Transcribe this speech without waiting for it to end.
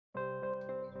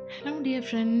Hello dear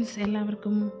friends,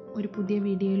 എല്ലാവർക്കും ഒരു പുതിയ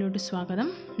വീഡിയോയിലോട്ട് സ്വാഗതം.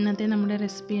 ഇന്നത്തെ നമ്മുടെ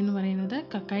റെസിപ്പി എന്ന് പറയുന്നത്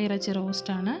കക്കായി ഇറച്ചി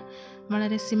റോസ്റ്റാണ്.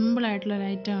 വളരെ സിമ്പിളായിട്ടുള്ളൊരു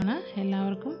ഐറ്റമാണ്.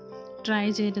 എല്ലാവർക്കും ട്രൈ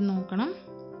ചെയ്ത് നോക്കണം.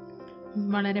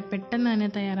 വളരെ പെട്ടെന്ന് തന്നെ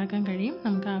തയ്യാറാക്കാൻ കഴിയും.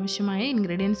 നമുക്ക് ആവശ്യമായ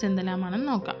ഇൻഗ്രീഡിയൻസ് എന്തെല്ലാമാണെന്ന്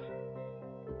നോക്കാം.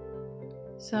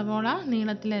 സവോള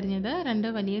നീളത്തിലരിഞ്ഞത്,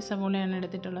 2 വലിയ സവോളയാണ്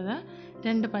എടുത്തിട്ടുള്ളത്.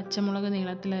 2 പച്ചമുളക്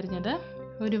നീളത്തിലരിഞ്ഞത്,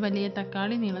 1 വലിയ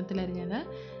തക്കാളി നീളത്തിലരിഞ്ഞത്,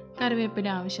 കറിവേപ്പില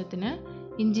ആവശ്യത്തിന്,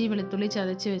 ഇഞ്ചി വെളുത്തുള്ളി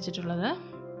ചതച്ച് വെച്ചിട്ടുള്ളത്.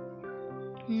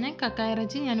 പിന്നെ കക്കായി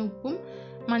ഇറച്ചി ഞാൻ ഉപ്പും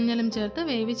മഞ്ഞളും ചേർത്ത്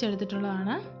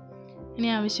വേവിച്ചെടുത്തിട്ടുള്ളതാണ്. ഇനി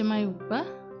ആവശ്യമായ ഉപ്പ്,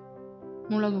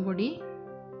 മുളക് പൊടി,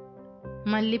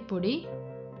 മല്ലിപ്പൊടി,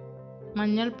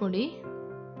 മഞ്ഞൾപ്പൊടി,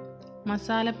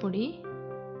 മസാലപ്പൊടി,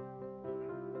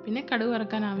 പിന്നെ കടുക്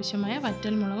വറുക്കാൻ ആവശ്യമായ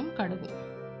വറ്റൽമുളകും കടുകും.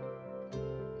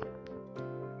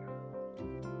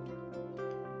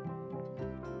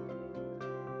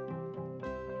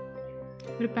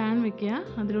 ഒരു പാൻ വെക്കുക,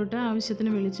 അതിലോട്ട് ആവശ്യത്തിന്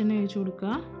വെളിച്ചെണ്ണ ഒഴിച്ചു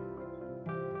കൊടുക്കുക.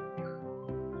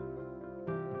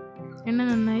 എണ്ണ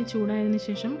നന്നായി ചൂടായതിനു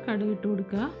ശേഷം കടുക് ഇട്ട്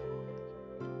കൊടുക്കുക.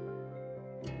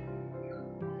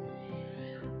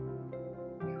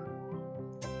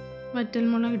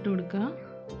 വറ്റൽമുളക് ഇട്ട് കൊടുക്കുക.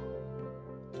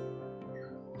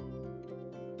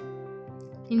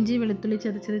 ഇഞ്ചി വെളുത്തുള്ളി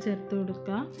ചതച്ചത് ചേർത്ത്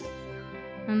കൊടുക്കുക.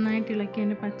 നന്നായിട്ട് ഇളക്കി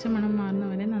അതിൻ്റെ പച്ചമണം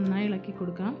മാറുന്നവരെ നന്നായി ഇളക്കി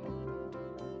കൊടുക്കാം.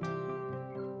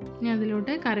 ഇനി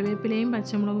അതിലോട്ട് കറിവേപ്പിലയും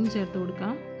പച്ചമുളകും ചേർത്ത്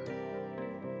കൊടുക്കാം.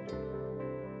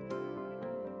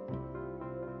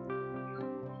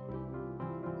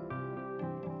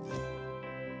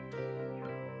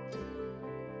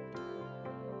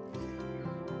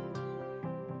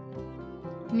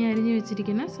 ഇനി അരിഞ്ഞു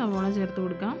വെച്ചിരിക്കുന്ന സവോള ചേർത്ത്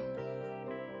കൊടുക്കാം.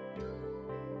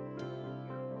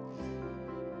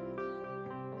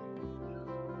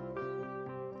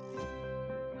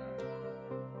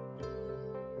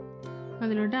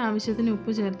 അതിലോട്ട് ആവശ്യത്തിന്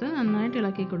ഉപ്പ് ചേർത്ത് നന്നായിട്ട്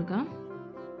ഇളക്കി കൊടുക്കാം.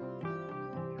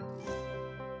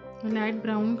 ലൈറ്റ്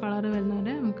ബ്രൗൺ കളർ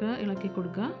വരുന്നവരെ നമുക്ക് ഇളക്കി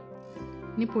കൊടുക്കാം.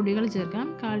 ഇനി പൊടികൾ ചേർക്കാം.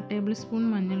 1/4 ടേബിൾ സ്പൂൺ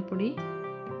മഞ്ഞൾപ്പൊടി,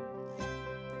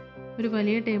 1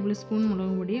 വലിയ ടേബിൾ സ്പൂൺ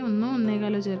മുളക് പൊടി,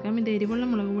 1-1.25 ചേർക്കാം. ഇത് എരിവുള്ള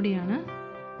മുളക് പൊടിയാണ്.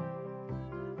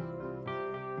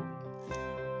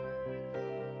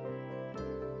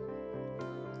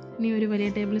 ഇനി 1 വലിയ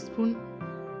ടേബിൾ സ്പൂൺ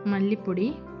മല്ലിപ്പൊടി.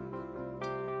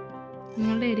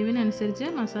 നിങ്ങളുടെ എരിവിനനുസരിച്ച്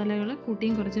മസാലകൾ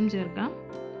കൂട്ടിയും കുറച്ചും ചേർക്കാം.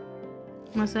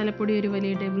 മസാലപ്പൊടി 1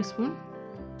 വലിയ ടേബിൾ സ്പൂൺ.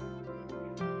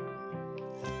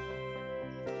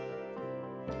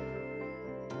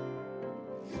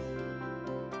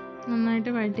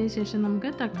 നന്നായിട്ട് വഴറ്റിയ ശേഷം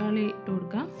നമുക്ക് തക്കാളി ഇട്ട്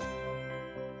കൊടുക്കാം.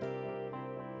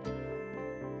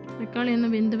 തക്കാളി ഒന്ന്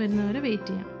വെന്ത് വരുന്നവരെ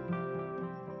വെയിറ്റ് ചെയ്യാം.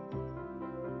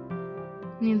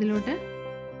 ഇനി ഇതിലോട്ട്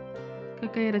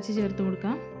കക്കായി ഇറച്ചി ചേർത്ത്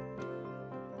കൊടുക്കാം.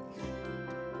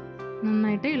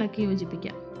 നന്നായിട്ട് ഇളക്കി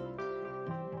യോജിപ്പിക്കാം.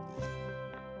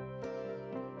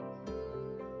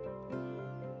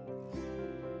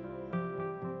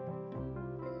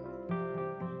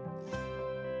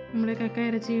 നമ്മുടെ കക്കായി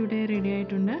ഇറച്ചി ഇവിടെ റെഡി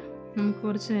ആയിട്ടുണ്ട്. നമുക്ക്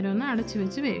കുറച്ച് നേരം ഒന്ന് അടച്ചു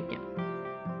വെച്ച് വേവിക്കാം.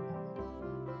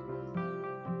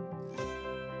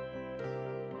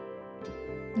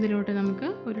 ഇതിലോട്ട് നമുക്ക്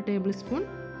 1 ടേബിൾ സ്പൂൺ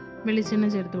വെളിച്ചെണ്ണ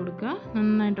ചേർത്ത് കൊടുക്കുക.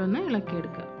 നന്നായിട്ടൊന്ന്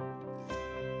ഇളക്കിയെടുക്കുക.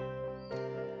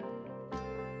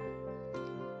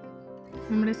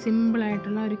 നമ്മുടെ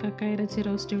സിമ്പിളായിട്ടുള്ള ഒരു കക്കായി ഇറച്ചി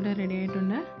റോസ്റ്റ് ഇവിടെ റെഡി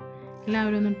ആയിട്ടുണ്ട്.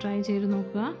 എല്ലാവരും ഒന്ന് ട്രൈ ചെയ്ത്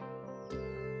നോക്കുക.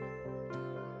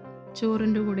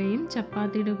 ചോറിൻ്റെ കൂടെയും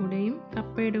ചപ്പാത്തിയുടെ കൂടെയും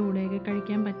കപ്പയുടെ കൂടെയൊക്കെ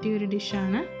കഴിക്കാൻ പറ്റിയൊരു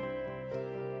ഡിഷാണ്.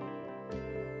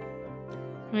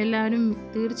 എല്ലാവരും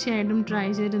തീർച്ചയായിട്ടും ട്രൈ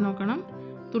ചെയ്ത് നോക്കണം.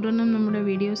 തുടർന്നും നമ്മുടെ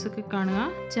വീഡിയോസൊക്കെ കാണുക.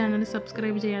 ചാനൽ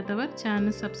സബ്സ്ക്രൈബ് ചെയ്യാത്തവർ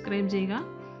ചാനൽ സബ്സ്ക്രൈബ് ചെയ്യുക.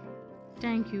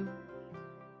 Thank you.